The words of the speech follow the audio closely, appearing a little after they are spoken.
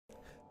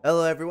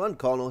Hello everyone,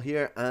 Connell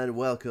here, and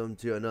welcome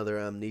to another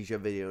Amnesia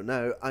video.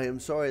 Now, I am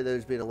sorry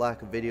there's been a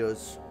lack of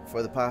videos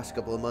for the past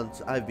couple of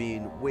months. I've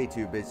been way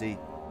too busy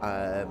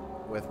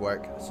with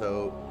work,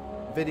 so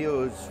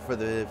videos for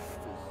the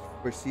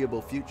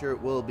foreseeable future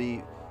will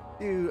be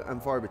few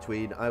and far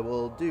between. I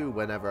will do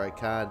whenever I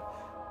can.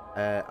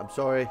 I'm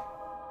sorry.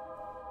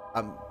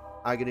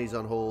 Agony's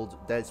on hold.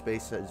 Dead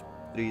Space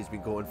 3 has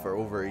been going for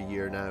over a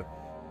year now.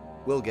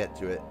 We'll get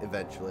to it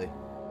eventually.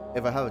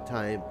 If I have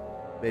time,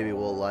 maybe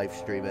we'll live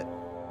stream it,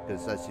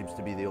 because that seems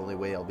to be the only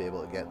way I'll be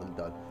able to get them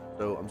done.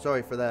 So I'm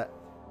sorry for that,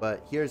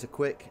 but here's a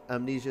quick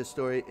Amnesia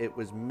story. It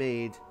was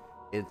made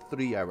in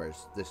 3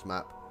 hours, this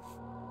map.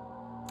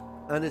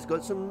 And it's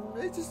got some,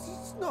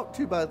 it's not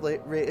too bad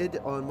rated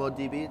on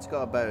ModDB. It's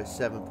got about a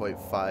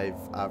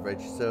 7.5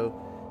 average, so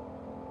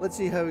let's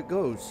see how it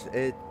goes.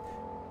 The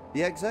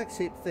exact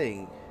same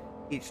thing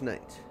each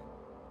night.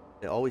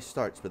 It always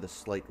starts with a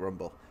slight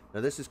rumble. Now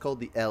this is called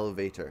the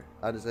elevator,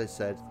 and as I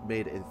said,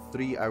 made in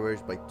 3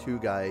 hours by 2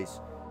 guys.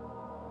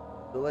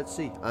 So let's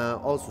see.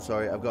 Also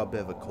sorry, I've got a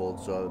bit of a cold,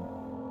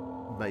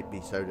 so I might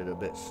be sounding a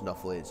bit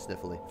snuffly and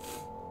sniffly.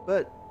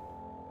 But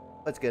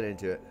let's get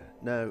into it.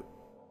 Now,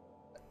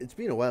 it's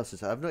been a while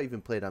since I've not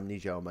even played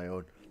Amnesia on my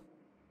own.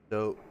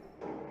 So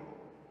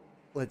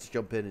let's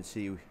jump in and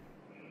see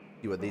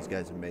what these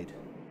guys have made.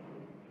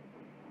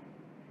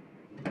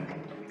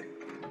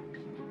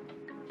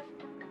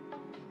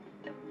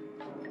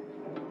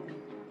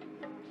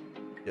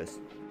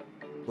 Just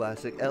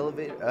classic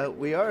elevator.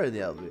 We are in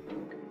the elevator.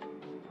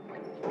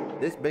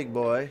 This big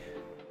boy,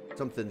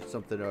 something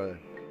or other.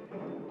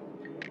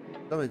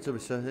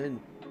 Something.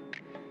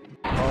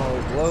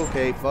 Oh,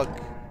 okay,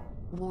 fuck.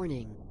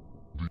 Warning.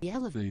 The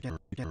elevator.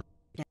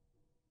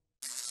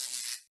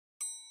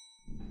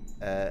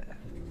 The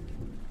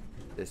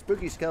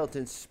spooky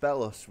skeleton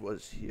Spellos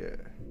was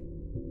here.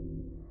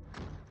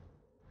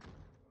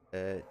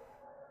 Do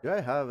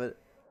I have it?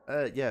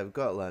 Yeah, we've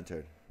got a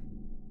lantern.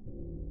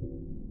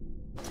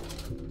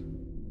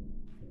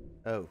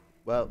 Oh,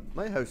 well,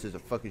 my house is a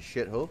fucking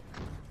shithole.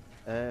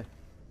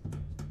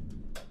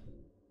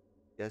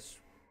 Guess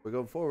we're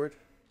going forward.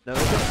 No,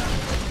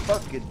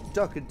 fucking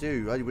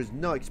duck-a-doo. I was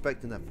not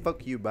expecting that.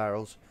 Fuck you,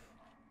 barrels.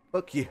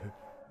 Fuck you.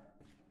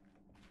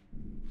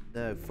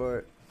 Now,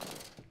 for...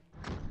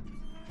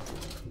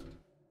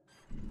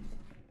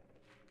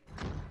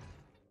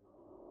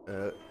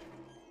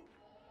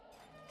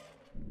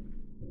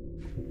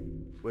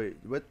 Wait,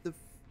 what the f...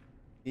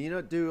 Can you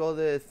not do all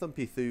the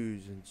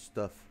thumpy-thoos and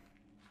stuff?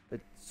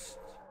 It's...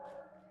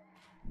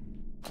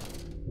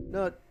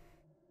 Not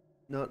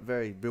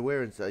very...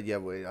 Beware inside. Yeah,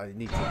 wait, I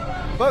need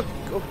to... Fuck!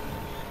 Oh.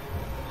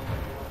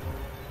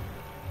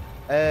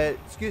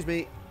 Excuse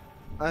me.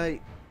 I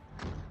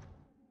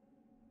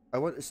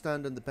want to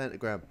stand on the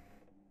pentagram.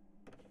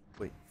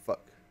 Wait,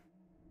 fuck.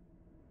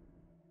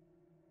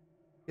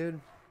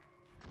 Can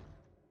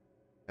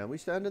we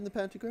stand on the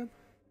pentagram?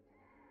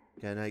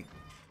 Can I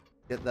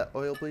get that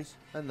oil, please?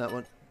 And that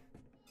one.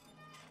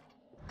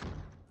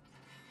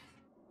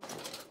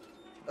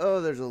 Oh,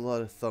 there's a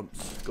lot of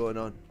thumps going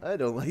on. I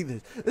don't like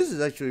this. This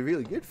is actually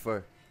really good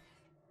for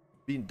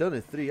being done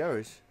in 3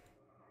 hours.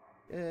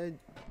 And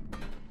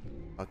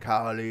a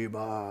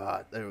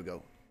Kalima. There we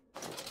go.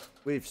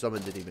 We've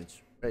summoned the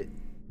demons. Right,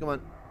 come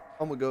on.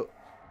 On we go.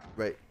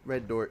 Right,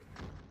 red door.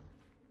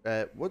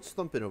 What's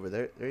thumping over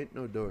there? There ain't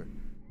no door.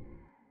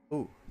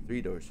 Oh,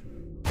 3 doors.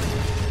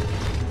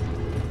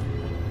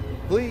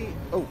 Please.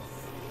 Oh,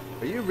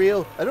 are you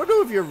real? I don't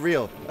know if you're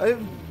real.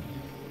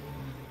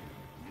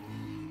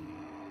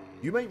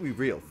 You might be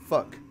real.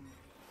 Fuck.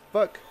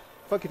 Fuck.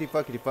 Fuckity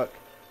fuckity fuck.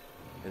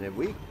 And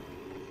then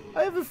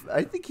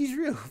I think he's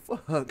real.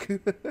 Fuck.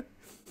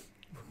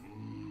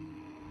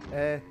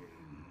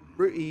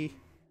 Bruty.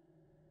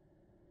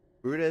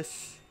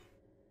 Brutus.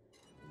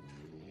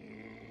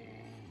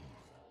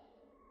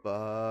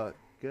 Fuck.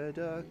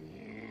 Dude.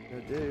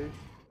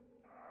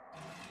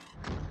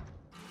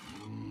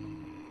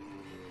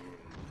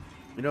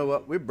 You know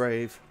what? We're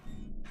brave.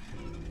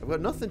 I've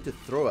got nothing to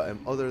throw at him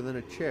other than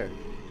a chair.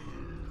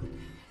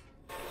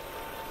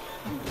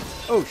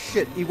 Oh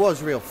shit, he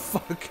was real.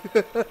 Fuck.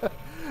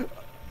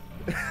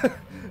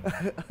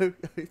 I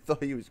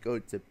thought he was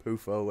going to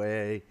poof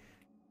away.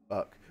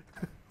 Fuck.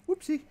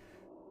 Whoopsie.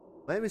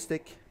 My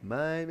mistake.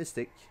 My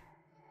mistake.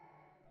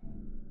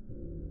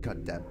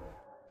 God damn.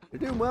 You're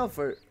doing well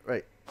for...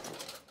 Right.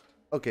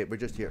 Okay, we're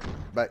just here.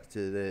 Back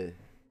to the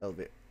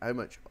elevator. How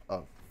much?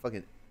 Oh,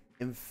 fucking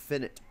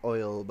infinite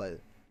oil by...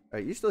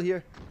 Alright, you still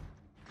here?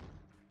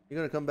 You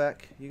gonna come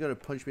back? You gonna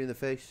punch me in the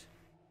face?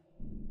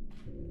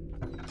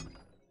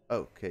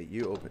 Okay,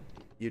 you open.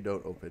 You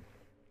don't open.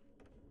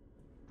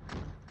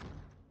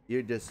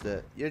 You're just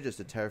a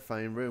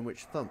terrifying room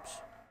which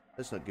thumps.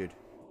 That's not good.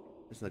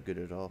 That's not good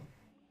at all.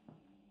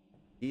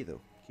 Key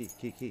though.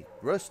 Key.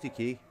 Rusty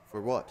key.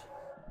 For what?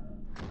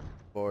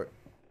 For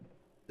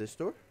this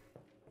door?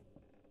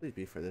 Please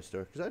be for this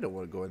door, because I don't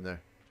want to go in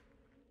there.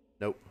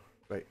 Nope.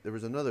 Right, there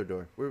was another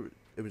door.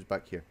 It was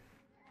back here.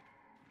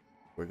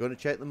 We're going to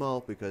check them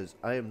all because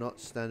I am not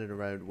standing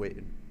around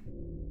waiting.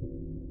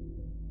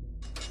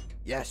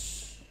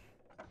 Yes.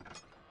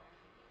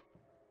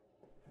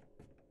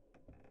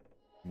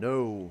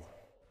 No.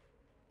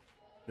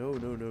 No,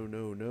 no, no,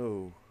 no,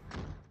 no.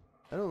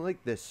 I don't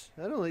like this.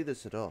 I don't like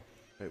this at all.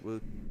 Right, we'll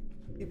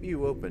keep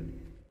you open.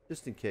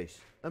 Just in case.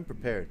 I'm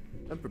prepared.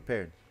 I'm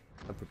prepared.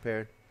 I'm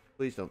prepared.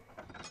 Please don't.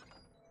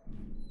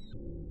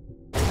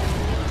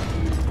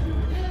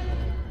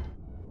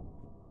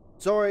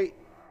 Sorry.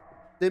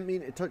 Didn't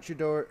mean to touch your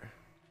door.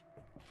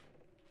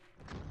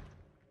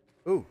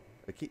 Oh,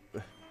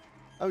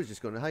 I was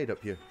just going to hide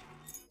up here.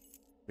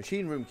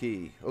 Machine room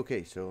key.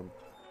 Okay, so I'm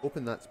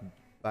hoping that's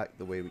back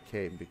the way we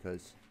came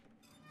because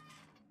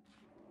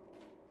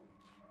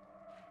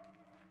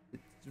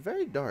it's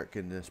very dark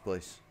in this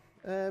place.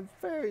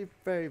 Very,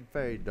 very,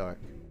 very dark.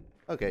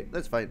 Okay,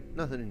 that's fine.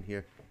 Nothing in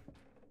here.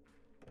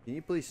 Can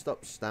you please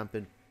stop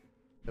stamping?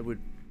 It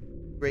would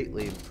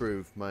greatly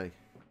improve my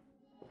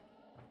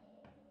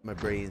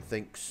brain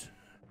thinks.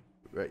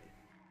 Right.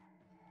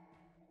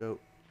 So,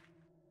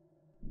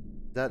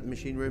 is that the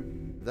machine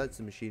room? That's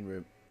the machine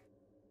room.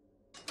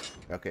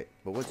 Okay,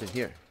 but what's in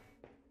here?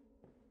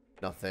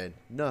 Nothing.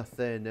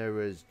 Nothing. There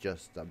was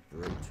just a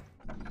brute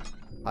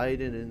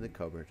hiding in the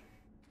cupboard.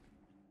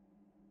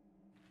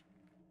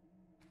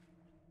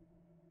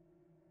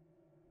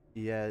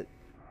 Yeah.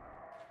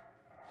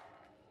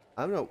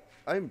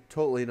 I'm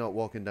totally not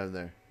walking down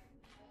there.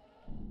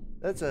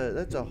 That's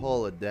a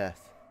hall of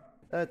death.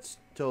 That's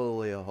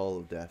totally a hall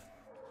of death.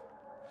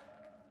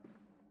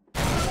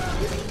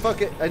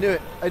 Fuck it. I knew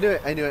it. I knew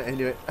it. I knew it. I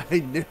knew it. I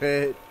knew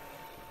it.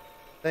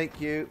 Thank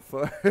you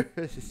for the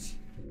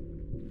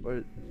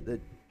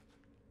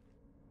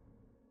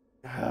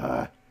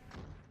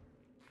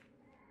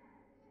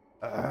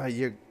are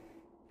you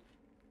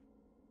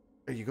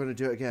gonna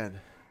do it again?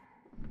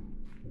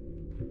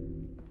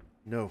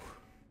 No.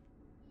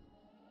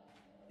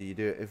 Do you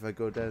do it if I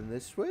go down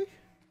this way?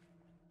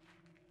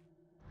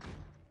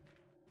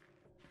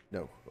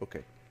 No.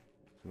 Okay.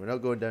 We're not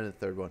going down to the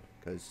third one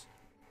because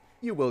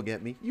you will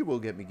get me. You will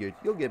get me good.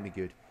 You'll get me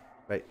good.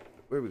 Right.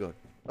 Where are we going?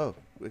 Oh,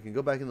 we can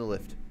go back in the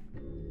lift.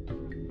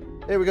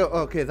 There we go.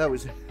 Okay, that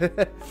was...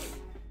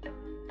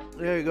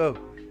 There you go.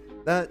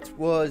 That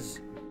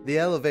was the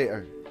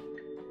elevator.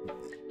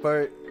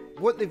 For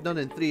what they've done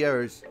in 3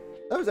 hours,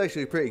 that was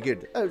actually pretty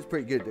good. That was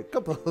pretty good. A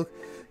couple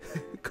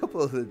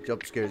of the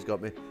jump scares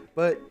got me.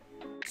 But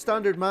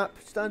standard map,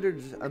 standard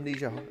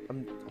Amnesia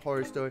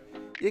horror story,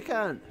 you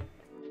can't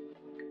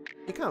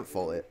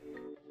fault it.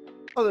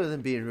 Other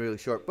than being really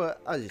short,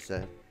 but as you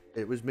said,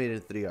 it was made in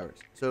 3 hours.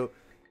 So,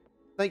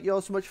 thank you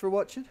all so much for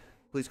watching.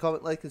 Please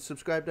comment, like, and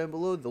subscribe down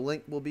below. The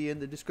link will be in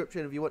the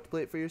description if you want to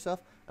play it for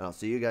yourself. And I'll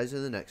see you guys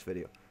in the next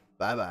video.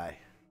 Bye-bye.